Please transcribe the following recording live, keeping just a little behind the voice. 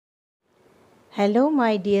Hello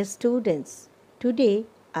my dear students. Today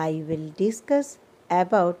I will discuss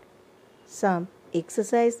about some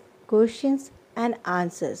exercise questions and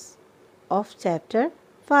answers of chapter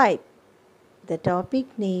 5. The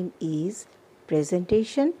topic name is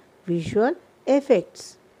Presentation Visual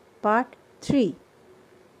Effects Part 3.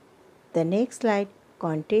 The next slide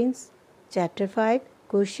contains chapter 5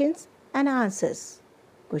 questions and answers.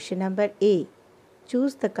 Question number A.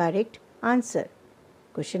 Choose the correct answer.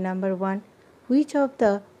 Question number 1. Which of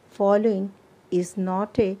the following is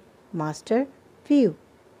not a master view?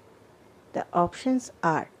 The options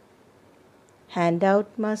are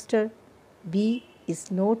handout master, B is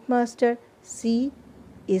note master, C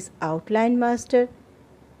is outline master,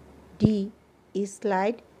 D is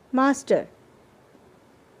slide master.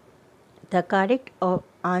 The correct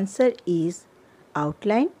answer is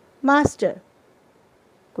outline master.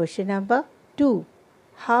 Question number 2.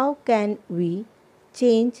 How can we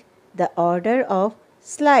change the order of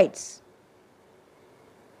slides?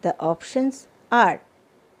 The options are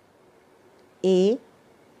A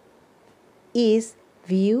is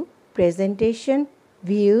view, presentation,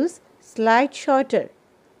 views, slide shorter.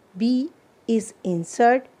 B is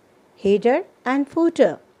insert, header and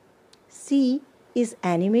footer. C is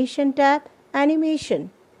animation tab,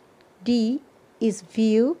 animation. D is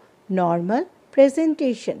view, normal,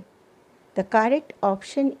 presentation. The correct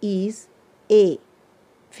option is A.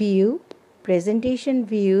 View, presentation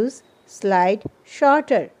views, slide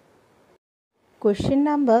shorter. Question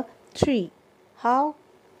number 3. How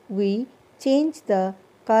we change the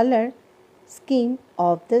color scheme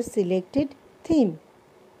of the selected theme?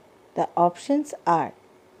 The options are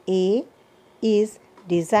A is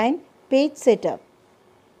design page setup,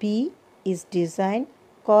 B is design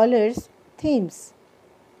colors themes,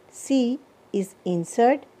 C is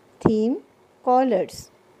insert theme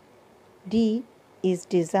colors, D is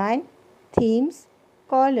design themes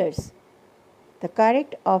colors. The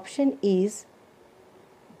correct option is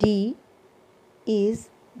D is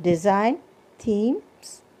design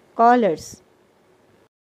themes colors.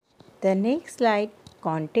 The next slide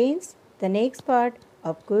contains the next part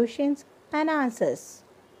of questions and answers.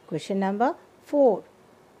 Question number 4.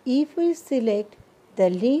 If we select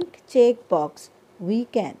the link checkbox, we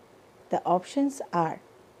can. The options are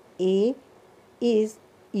A is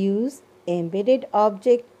use embedded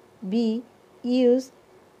object, B use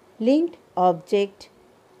linked object,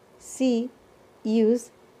 C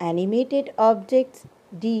use animated objects,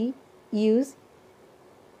 D use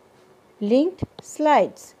linked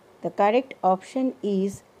slides. The correct option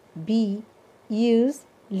is B use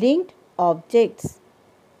linked objects.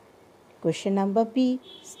 Question number B.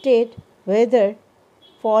 State whether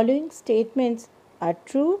following statements are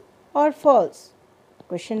true or false.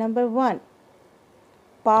 Question number 1.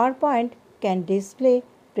 PowerPoint can display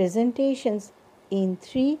presentations in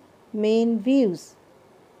 3 main views.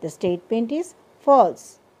 The statement is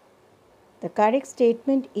false. The correct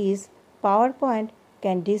statement is PowerPoint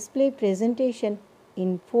can display presentation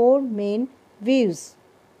in 4 main views.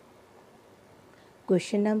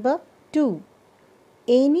 Question number 2.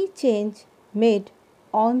 Any change made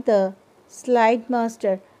on the slide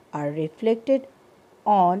master are reflected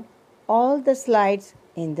on all the slides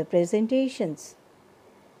in the presentations.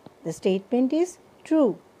 The statement is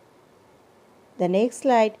true. The next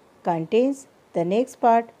slide contains the next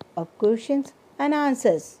part of questions and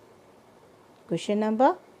answers. Question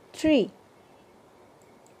number 3.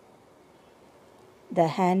 The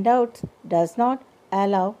handout does not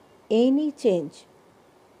allow any change.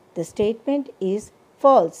 The statement is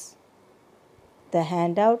false. The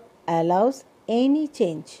handout allows any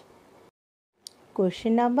change.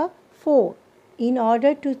 Question number 4. In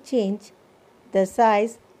order to change the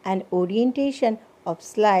size and orientation of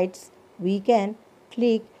slides, we can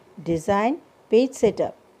click Design Page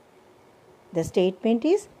Setup. The statement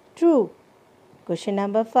is true. Question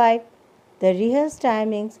number 5. The rehearse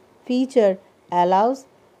timings feature allows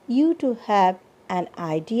you to have an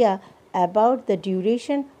idea about the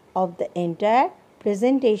duration of the entire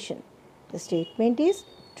presentation. The statement is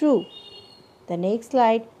true. The next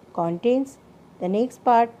slide contains the next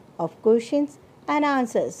part of questions and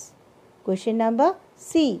answers. Question number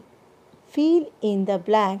C. Fill in the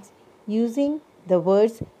blanks using the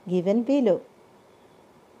words given below.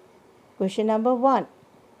 Question number 1.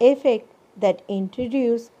 Effects that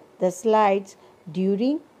introduce the slides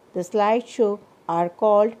during the slideshow are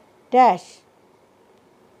called dash.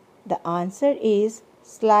 The answer is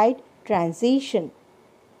slide transition.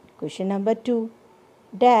 Question number 2.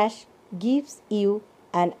 Dash gives you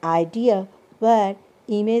an idea where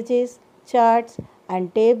images, charts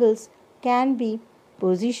and tables can be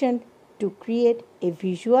positioned to create a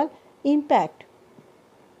visual impact?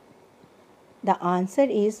 The answer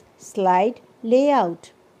is slide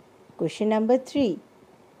layout. Question number 3.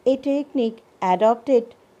 A technique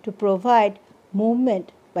adopted to provide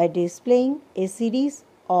movement by displaying a series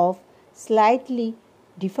of slightly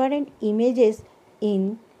different images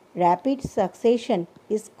in rapid succession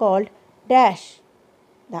is called dash.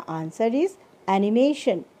 The answer is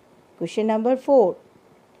animation. Question number 4.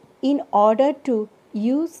 In order to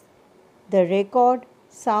use the record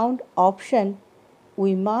sound option,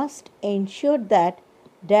 we must ensure that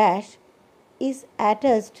dash is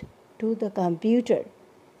attached to the computer.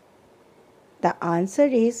 The answer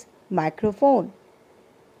is microphone.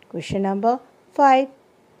 Question number 5.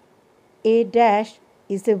 A dash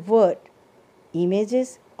is a word,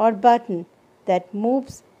 images or button that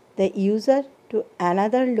moves the user to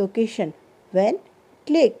another location when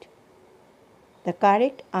clicked. The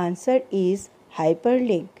correct answer is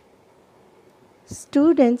hyperlink.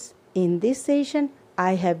 Students, in this session,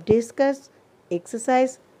 I have discussed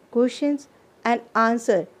exercise, questions and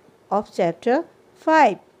answer of chapter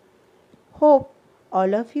 5. Hope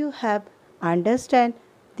all of you have understand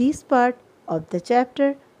this part of the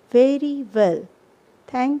chapter very well.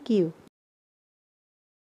 Thank you.